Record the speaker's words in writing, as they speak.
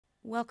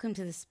Welcome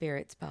to the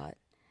Spirit Spot.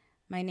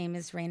 My name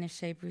is Raina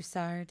Shea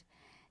Broussard,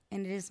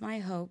 and it is my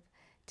hope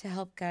to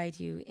help guide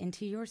you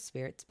into your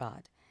spirit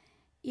spot,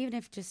 even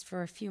if just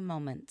for a few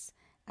moments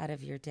out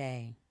of your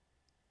day.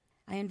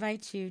 I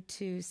invite you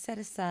to set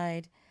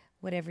aside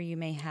whatever you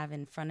may have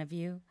in front of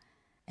you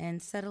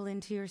and settle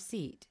into your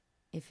seat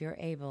if you're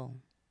able.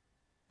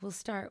 We'll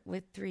start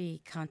with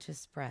 3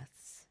 conscious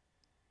breaths.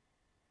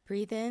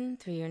 Breathe in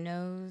through your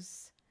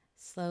nose,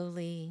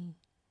 slowly,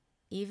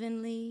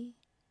 evenly,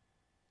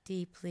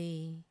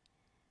 deeply,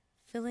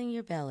 filling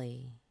your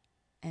belly,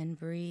 and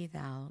breathe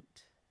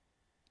out.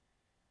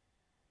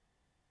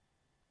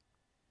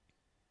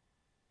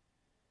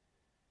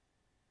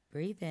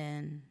 Breathe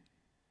in.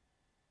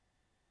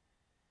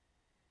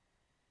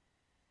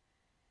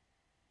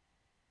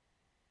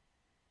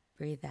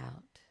 Breathe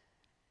out.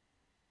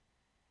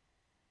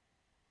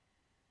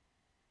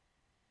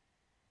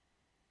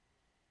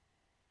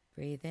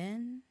 Breathe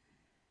in.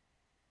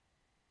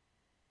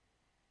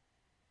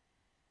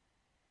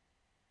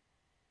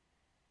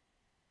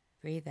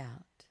 Breathe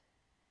out.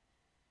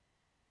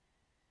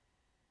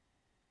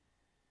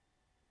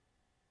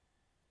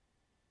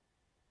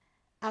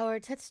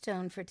 Our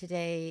touchstone for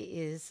today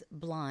is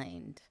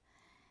blind.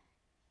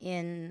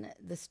 In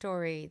the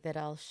story that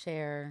I'll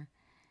share,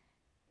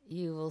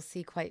 you will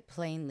see quite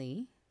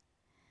plainly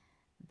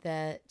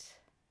that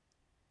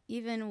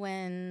even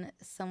when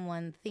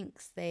someone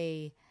thinks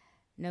they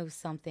know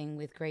something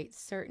with great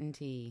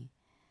certainty,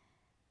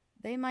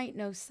 they might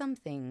know some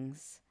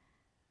things,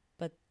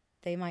 but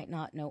they might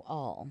not know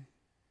all.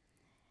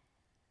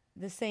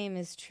 The same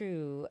is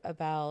true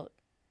about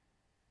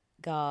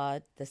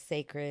God, the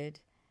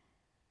sacred,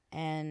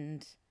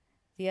 and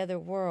the other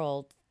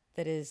world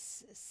that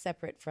is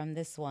separate from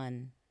this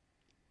one.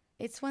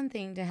 It's one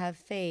thing to have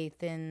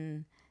faith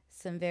in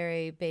some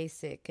very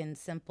basic and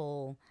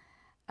simple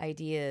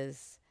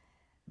ideas,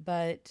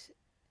 but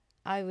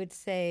I would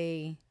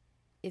say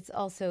it's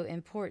also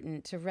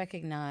important to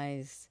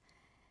recognize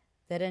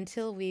that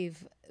until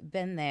we've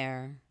been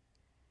there,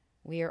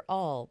 we are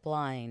all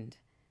blind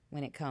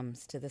when it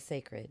comes to the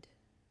sacred.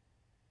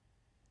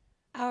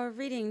 Our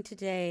reading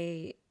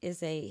today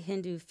is a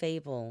Hindu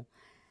fable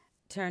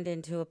turned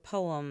into a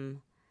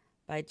poem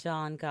by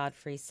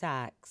Godfrey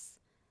Saxe.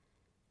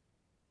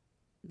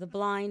 The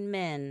Blind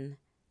Men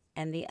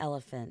and the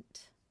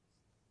Elephant.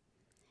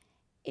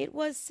 It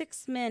was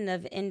 6 men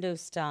of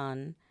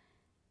Indostan,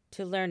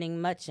 to learning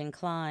much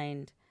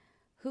inclined,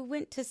 who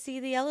went to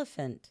see the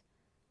elephant,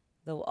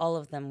 though all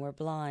of them were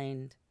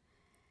blind,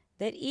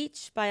 that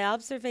each by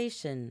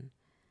observation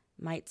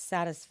might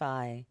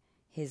satisfy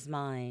his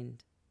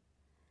mind.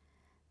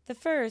 The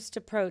first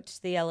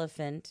approached the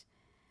elephant,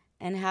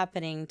 and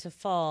happening to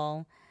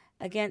fall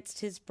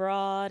against his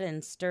broad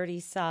and sturdy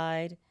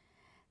side,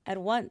 at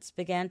once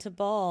began to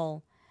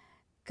bawl,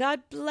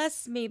 "God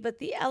bless me, but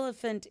the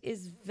elephant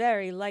is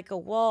very like a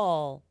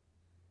wall."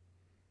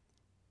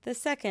 The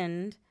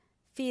second,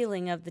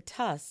 feeling of the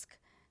tusk,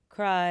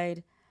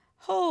 cried,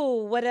 "Ho,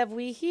 what have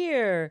we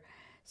here?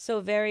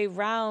 So very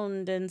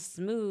round and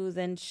smooth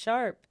and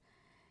sharp.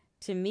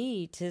 To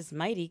me 'tis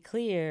mighty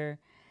clear.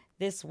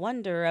 This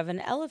wonder of an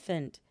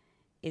elephant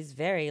is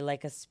very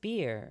like a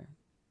spear."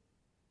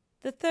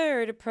 The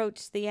third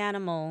approached the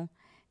animal,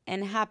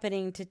 and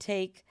happening to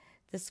take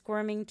the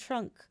squirming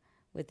trunk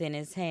within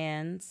his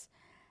hands,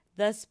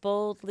 thus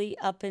boldly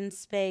up and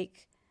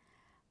spake,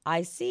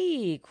 "I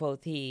see,"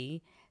 quoth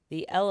he,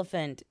 "the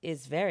elephant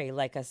is very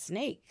like a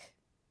snake."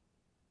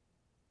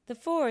 The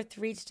fourth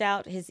reached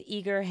out his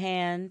eager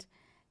hand,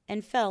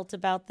 and felt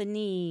about the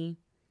knee.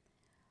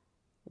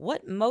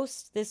 "What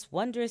most this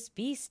wondrous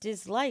beast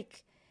is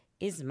like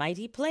is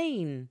mighty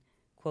plain,"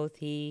 quoth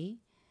he.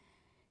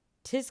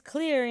 "'Tis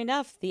clear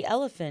enough the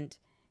elephant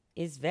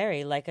is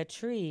very like a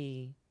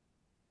tree."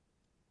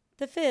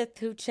 The fifth,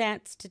 who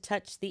chanced to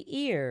touch the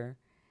ear,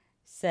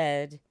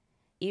 said,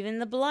 "Even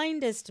the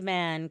blindest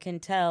man can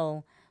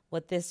tell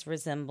what this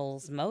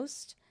resembles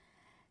most.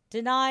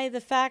 Deny the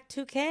fact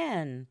who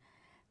can.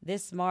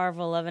 This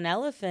marvel of an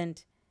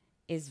elephant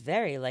is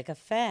very like a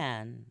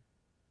fan."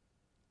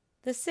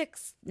 The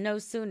sixth no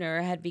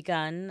sooner had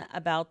begun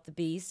about the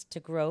beast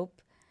to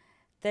grope,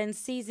 than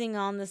seizing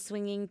on the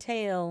swinging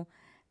tail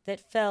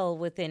that fell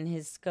within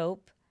his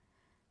scope,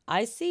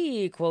 "I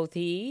see," quoth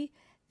he,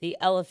 "the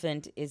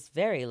elephant is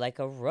very like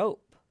a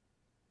rope."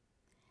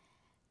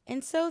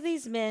 And so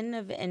these men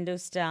of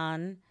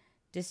Indostan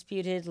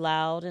disputed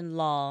loud and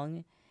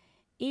long,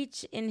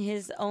 each in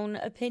his own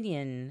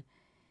opinion,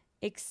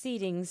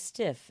 exceeding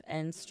stiff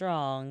and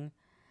strong,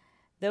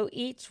 though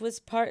each was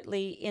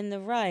partly in the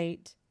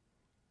right,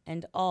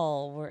 and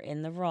all were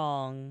in the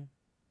wrong.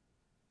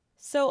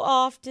 So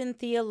oft in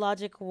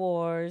theologic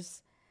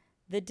wars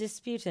the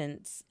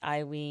disputants,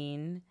 I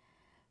ween,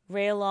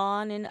 rail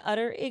on in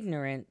utter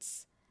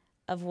ignorance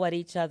of what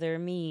each other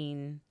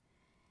mean,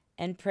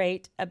 and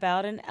prate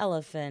about an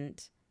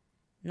elephant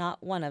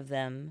not one of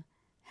them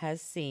has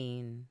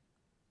seen.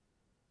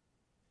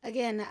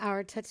 Again,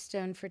 our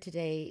touchstone for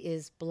today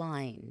is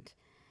blind.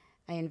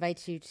 I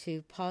invite you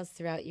to pause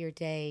throughout your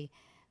day,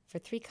 for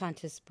 3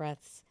 conscious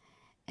breaths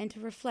and to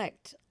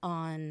reflect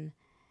on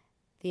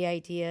the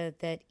idea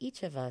that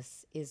each of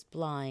us is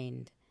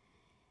blind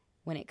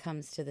when it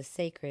comes to the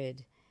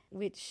sacred,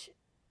 which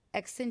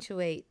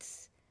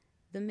accentuates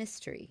the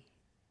mystery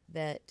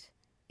that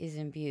is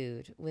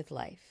imbued with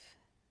life.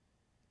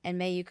 And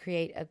may you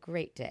create a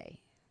great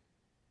day.